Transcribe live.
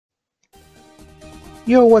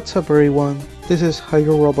Yo, what's up everyone? This is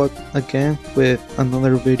Hydro Robot again with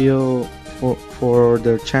another video for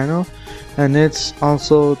their channel, and it's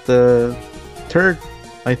also the third,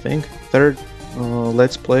 I think,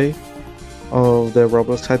 Let's Play of the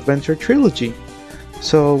Roblox Adventure Trilogy.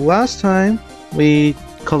 So last time we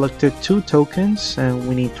collected 2 tokens and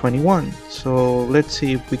we need 21. So let's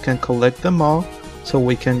see if we can collect them all so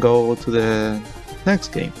we can go to the next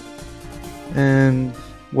game. And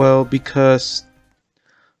well, because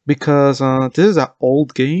this is an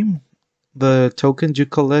old game, the tokens you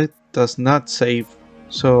collect does not save,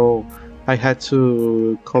 so I had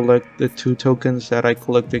to collect the 2 tokens that I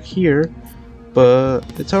collected here, but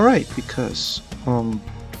it's alright because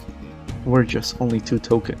we're just only 2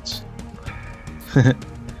 tokens.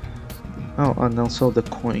 Oh, and also the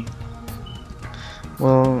coin.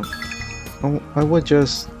 Well, I was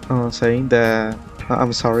just saying that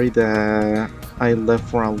I'm sorry that I left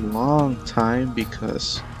for a long time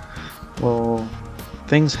because, well,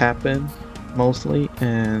 things happen mostly,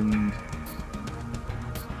 and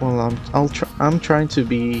well, I'm trying to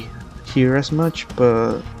be here as much,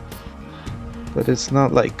 but it's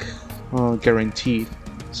not like guaranteed.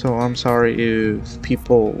 So I'm sorry if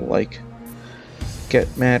people like get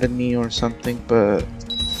mad at me or something, but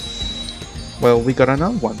well, we got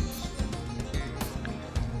another one.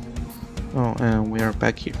 Oh, and we are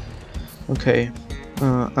back here. Okay,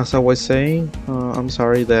 as I was saying, I'm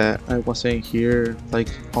sorry that I wasn't here like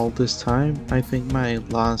all this time. I think my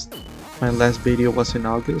last video was in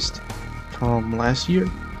August last year,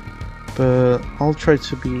 but I'll try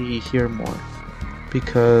to be here more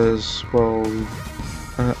because, well,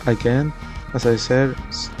 again, as I said,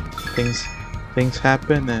 things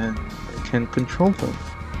happen and I can't control them.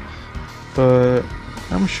 But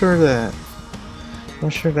I'm sure that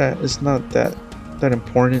it's not that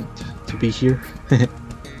important to be here.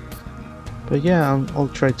 But yeah, I'll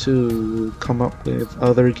try to come up with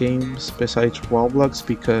other games besides Roblox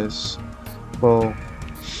because, well,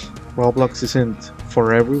 Roblox isn't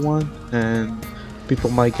for everyone and people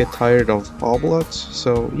might get tired of Roblox,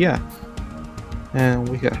 so yeah. And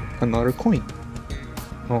we got another coin.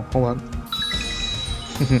 Oh, hold on.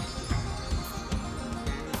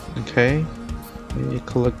 Okay, we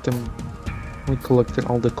collected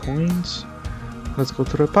all the coins. Let's go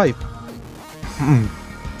to the pipe.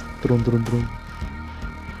 Drum, drum, drum.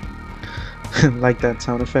 Like that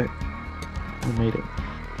sound effect. We made it.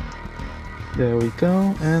 There we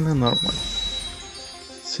go, and another one.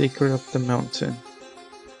 Secret of the mountain.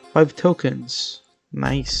 5 tokens.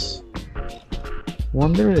 Nice.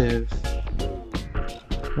 Wonder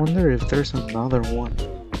if there's another one.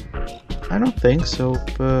 I don't think so,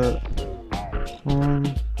 but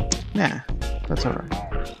nah, that's alright.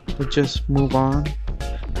 We'll just move on.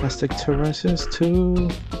 Plastic terraces to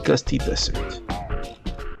Gusty Desert.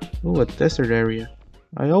 Ooh, a desert area.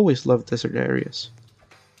 I always love desert areas.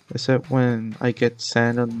 Except when I get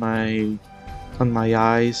sand on my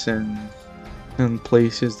eyes and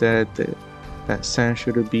places that sand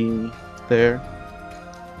shouldn't be there.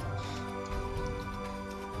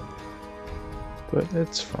 But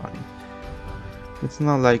it's fine. It's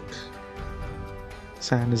not like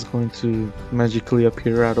sand is going to magically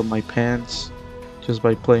appear out of my pants just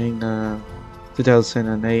by playing a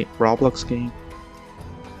 2008 Roblox game.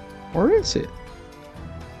 Or is it?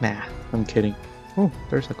 Nah, I'm kidding. Oh,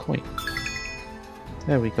 there's a coin.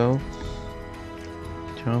 There we go.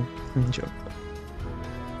 Jump and jump.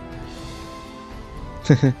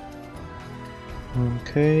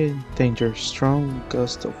 Okay, danger, strong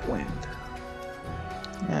gust of wind.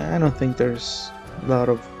 I don't think there's a lot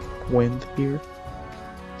of wind here,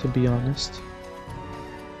 to be honest.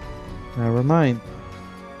 Never mind.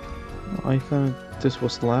 I thought this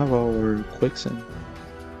was lava or quicksand.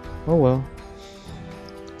 Oh well.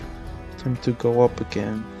 Time to go up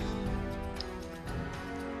again.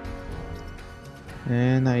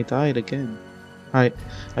 And I died again. I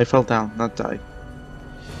fell down, not died.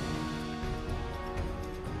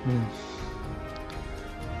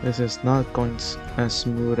 This is not going as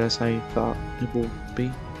smooth as I thought it would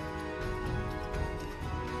be.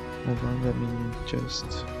 Hold on, let me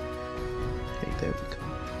just... Okay, there we go.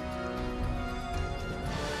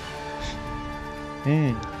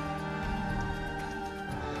 And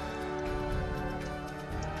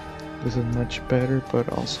this is much better, but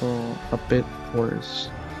also a bit worse.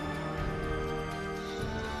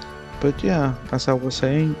 But yeah, as I was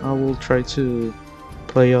saying, I will try to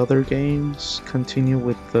play other games, continue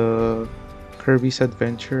with the Kirby's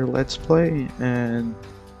Adventure Let's Play, and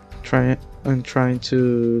trying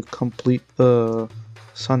to complete the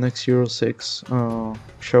Sonic 06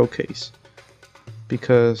 showcase.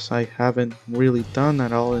 because I haven't really done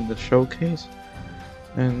at all in the showcase,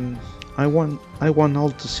 and I want all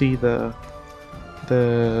to see the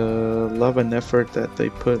love and effort that they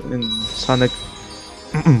put in Sonic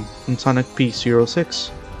in Sonic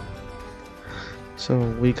P06. So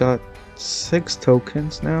we got 6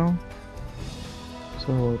 tokens now.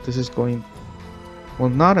 So this is going, well,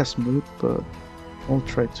 not as smooth, but I'll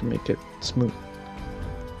try to make it smooth.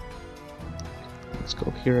 Let's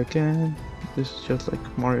go here again. This is just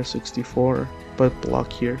like Mario 64, but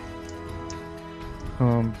block here.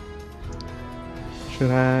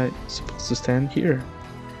 Should I supposed to stand here?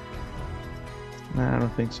 Nah, I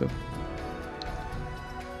don't think so.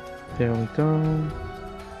 There we go.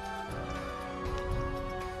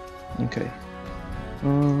 Okay.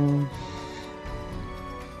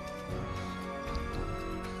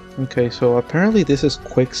 Okay, so apparently this is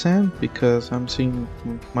quicksand because I'm seeing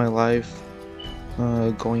my life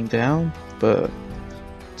going down, but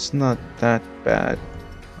it's not that bad.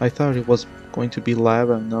 I thought it was going to be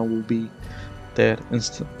lava and now we'll be dead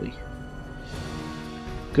instantly.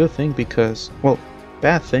 Good thing because, well,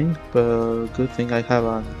 bad thing, but good thing I have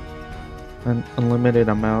an unlimited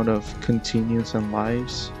amount of continues and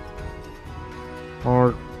lives.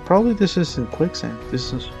 Or probably this isn't quicksand.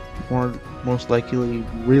 This is most likely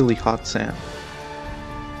really hot sand,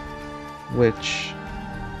 which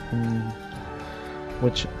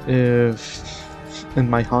if in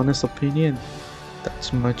my honest opinion,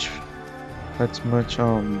 that's much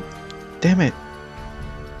damn it,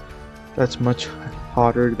 that's much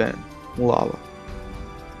hotter than lava.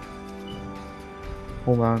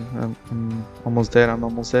 Hold on, I'm almost dead. I'm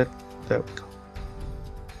almost dead. There we go.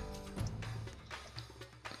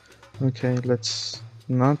 Okay, let's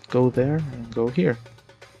not go there and go here.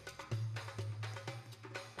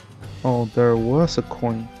 Oh, there was a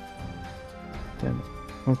coin. Damn it.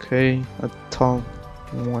 Okay, a tall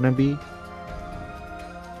wannabe.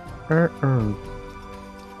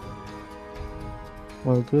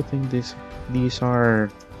 Well, good thing these are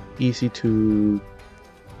easy to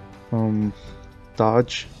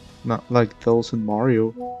dodge, not like those in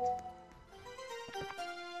Mario.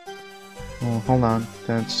 Oh, hold on,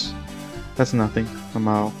 that's nothing.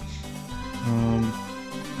 lmao.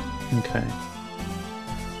 Okay.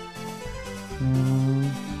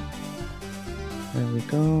 There we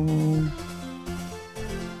go.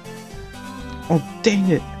 Oh, dang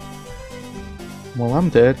it! Well, I'm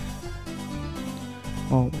dead.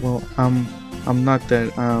 Oh, well, I'm not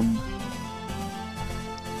dead.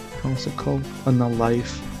 How's it called?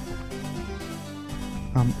 Unalive.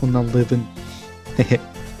 I'm unaliving. There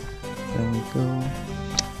we go.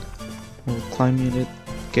 We're climbing it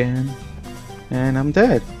again. And I'm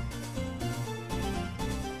dead.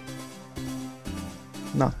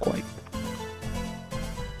 Not quite.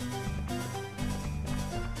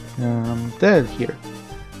 I'm dead here.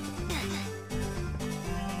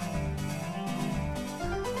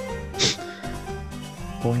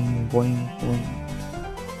 Boing, boing, boing.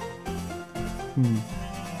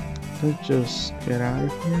 Let's just get out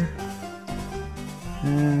of here.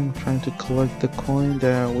 And trying to collect the coin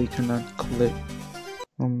that we cannot collect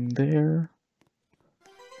from there.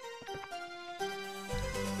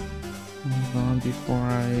 Hold on before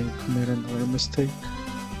I commit another mistake.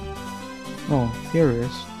 Oh, here it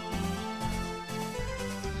is.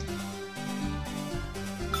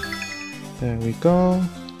 There we go.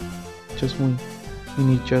 We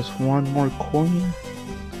need just one more coin.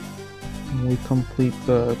 And we complete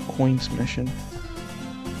the coins mission.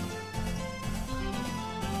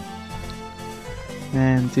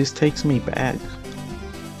 And this takes me back.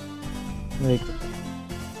 Like,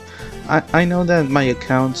 I know that my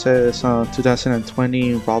account says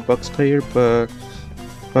 2020 Roblox player, but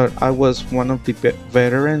I was one of the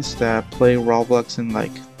veterans that played Roblox in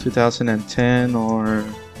like 2010 or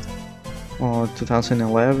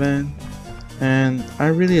 2011, and I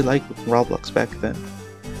really liked Roblox back then.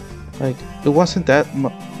 Like, it wasn't that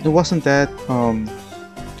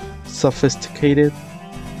sophisticated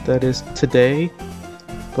that is today,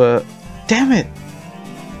 but damn it,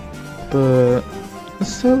 but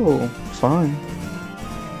it's still fun.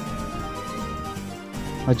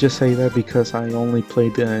 I just say that because I only play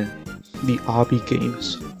the obby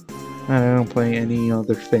games and I don't play any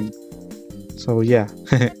other thing. So yeah.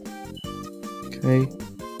 Okay.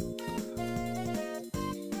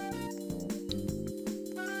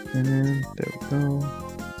 And there we go.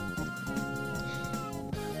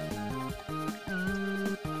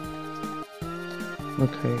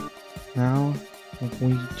 Okay, now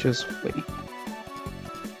we just wait.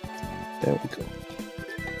 There we go.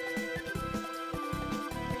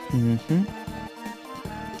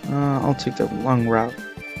 I'll take the long route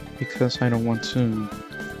because I don't want to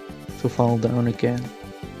fall down again.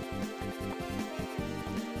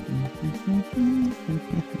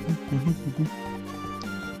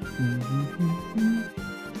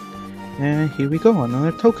 And here we go,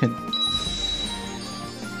 another token.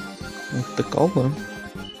 With the golem.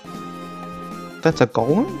 That's a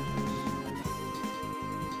golem?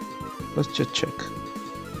 Let's just check.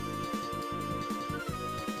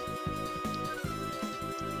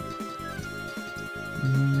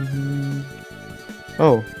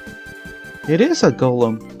 Oh, it is a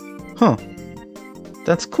golem. Huh.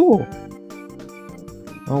 That's cool.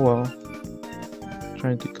 Oh well.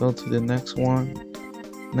 Trying to go to the next one.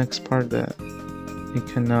 Next part that you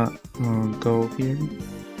cannot go here.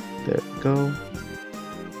 There we go.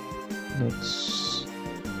 Let's...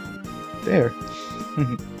 There.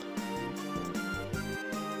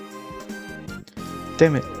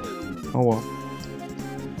 Damn it. Oh well.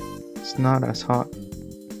 It's not as hot.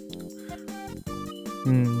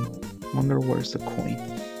 Wonder where's the coin.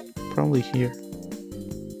 Probably here.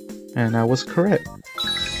 And I was correct.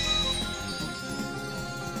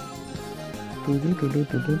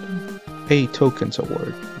 8 tokens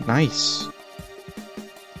award. Nice.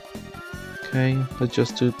 Okay, let's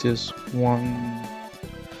just do this one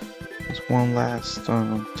last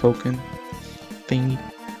token thingy.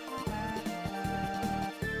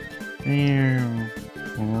 There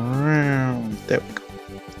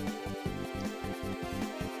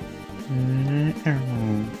we go.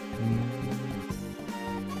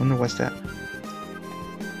 Wonder what's that?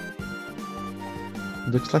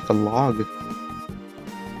 Looks like a log.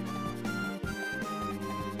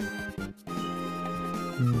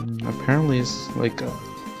 Apparently it's like a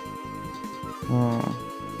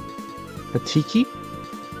tiki?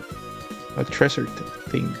 A treasure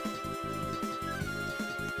thing.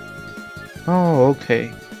 Oh,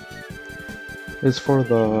 okay. It's for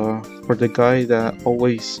the guy that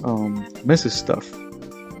always misses stuff.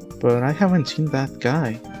 But I haven't seen that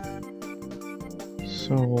guy.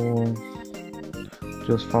 So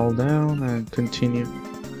just fall down and continue.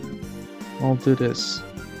 I'll do this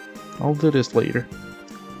later.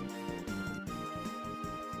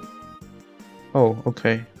 Oh,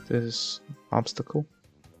 okay. This obstacle.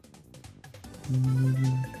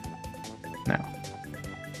 Now.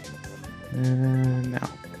 And now.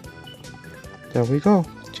 There we go.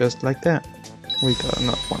 Just like that. We got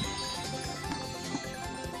another one.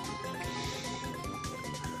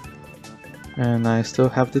 And I still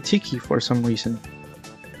have the tiki for some reason.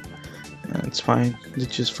 It's fine.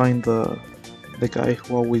 Let's just find the guy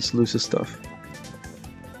who always loses stuff.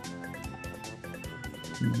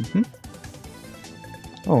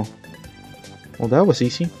 Oh. Well, that was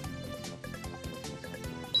easy.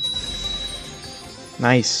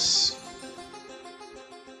 Nice.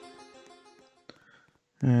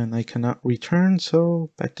 And I cannot return, so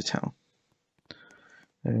back to town.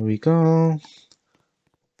 There we go.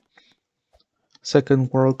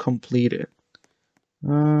 Second world completed.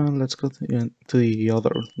 Let's go to the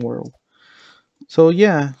other world. So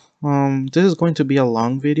yeah, this is going to be a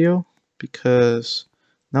long video because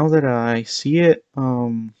now that I see it,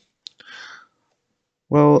 well,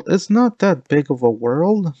 it's not that big of a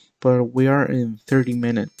world, but we are in 13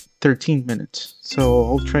 minutes. So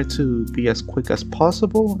I'll try to be as quick as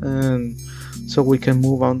possible, and so we can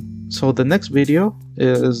move on. So the next video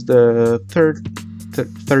is the third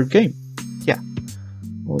game. Yeah.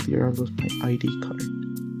 Oh dear, I lost my ID card.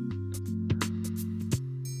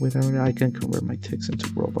 Without it, I can convert my ticks into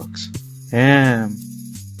Robux. Damn.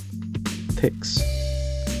 Ticks.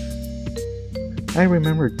 I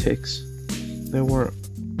remember ticks. They were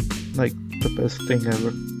like the best thing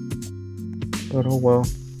ever. But oh well.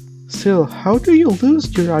 Still, how do you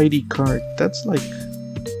lose your ID card? That's like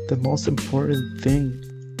the most important thing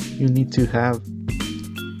you need to have.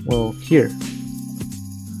 Well, here.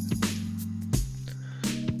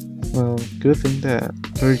 Well, good thing that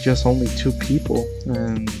there's just only 2 people,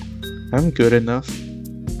 and I'm good enough.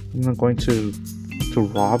 I'm not going to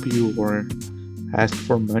rob you or ask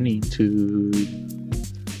for money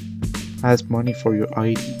for your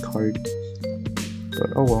ID card.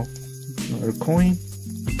 But oh well. Another coin.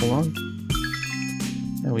 Hold on.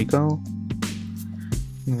 There we go.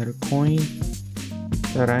 Another coin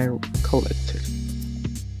that I collected.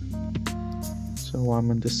 So I'm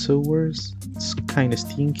in the sewers. It's kind of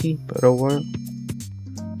stinky, but oh well.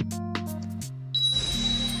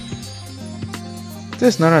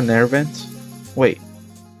 This is not an air vent. Wait.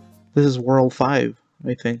 This is World 5,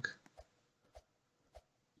 I think.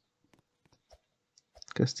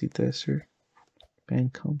 Gusty Desert.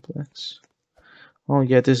 Bank Complex. Oh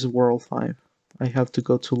yeah, this is World 5. I have to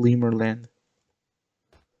go to Lemurland.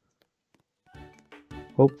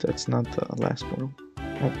 Hope that's not the last world.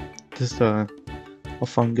 Oh, this is a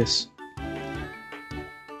fungus.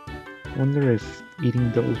 Wonder if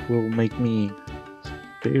eating those will make me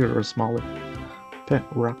bigger or smaller. Pet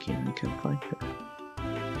Rocky, we can find her.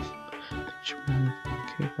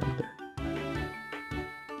 Okay, down there.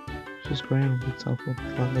 She's great on the top of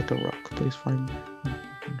flat like a rock. Please find her.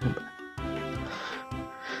 Come back.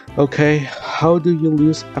 Okay, how do you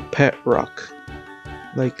lose a pet rock?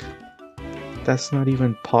 Like, that's not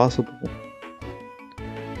even possible.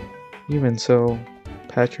 Even so,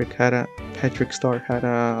 Patrick Star had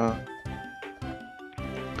a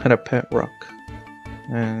pet rock,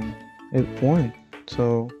 and it won.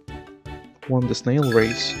 So won the snail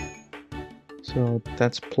race. So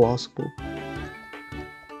that's plausible.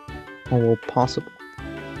 Or well, possible.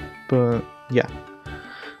 But yeah.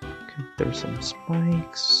 Okay, there's some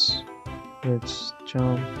spikes. Let's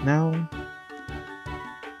jump now.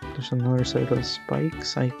 There's another set of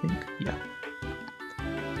spikes, I think. Yeah.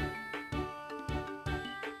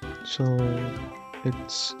 So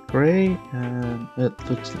it's gray and it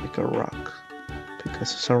looks like a rock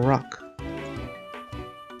because it's a rock.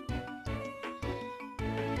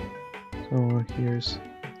 So here's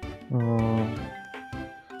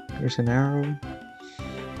an arrow.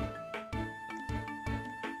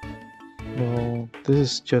 Well, this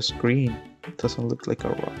is just green. It doesn't look like a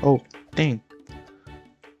rock. Oh, dang.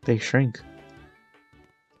 They shrink.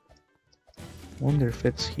 Wonder if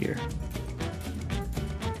it's here.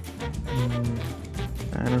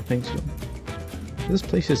 I don't think so. This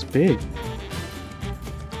place is big.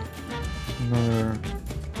 Another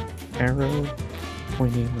arrow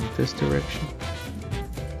pointing in this direction.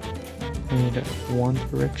 Pointing at one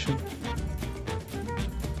direction.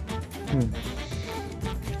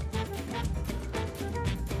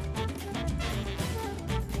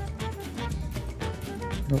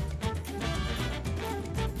 Nope.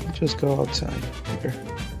 Just go outside here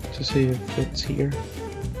to see if it's here.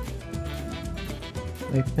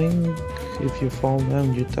 I think if you fall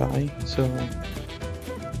down you die, so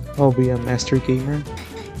I'll be a master gamer.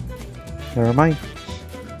 Never mind.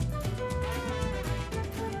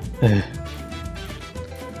 Run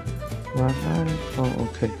out. Oh,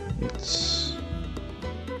 okay. It's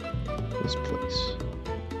this place.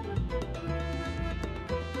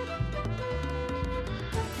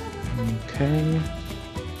 Okay.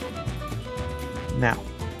 Now.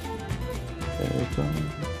 There we go.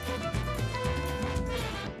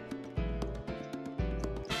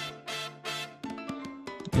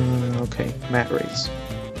 Okay, rat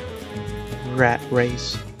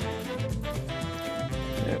race.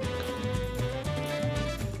 There we go.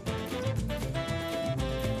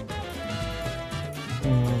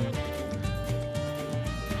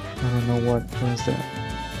 I don't know what was that,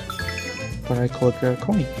 but I collected a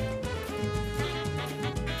coin.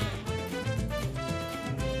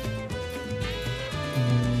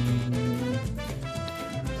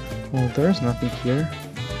 Well, there's nothing here.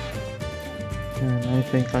 And I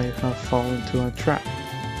think I have fallen into a trap.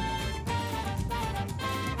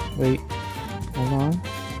 Wait, hold on.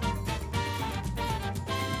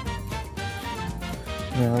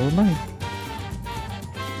 Never mind.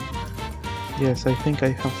 Yes, I think I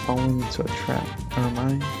have fallen into a trap. Never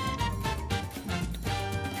mind.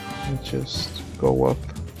 Let's just go up.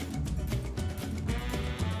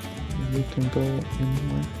 You can go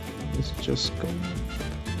anywhere. Let's just go.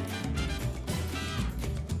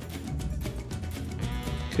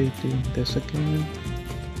 Okay, doing this again.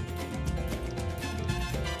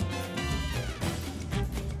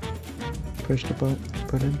 Push the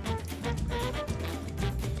button.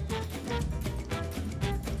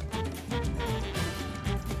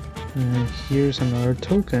 And here's another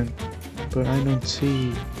token, but I don't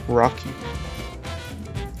see Rocky.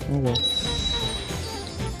 Oh well.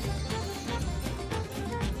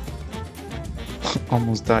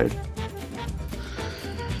 Almost died.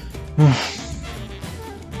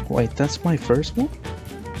 Wait, that's my first one?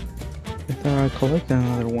 I thought I collected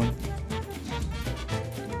another one.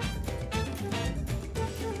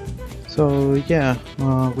 So yeah,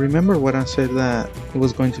 remember what I said that it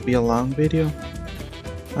was going to be a long video?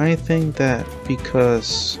 I think that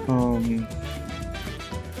because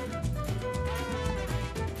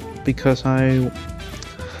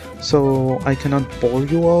I cannot bore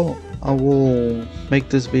you all, I will make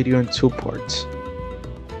this video in 2 parts.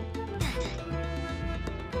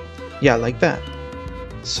 Yeah, like that.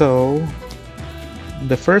 So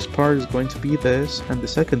the first part is going to be this, and the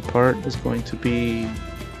second part is going to be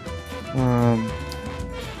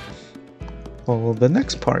well, the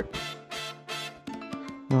next part.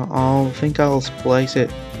 I'll think I'll place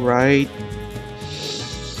it right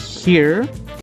here.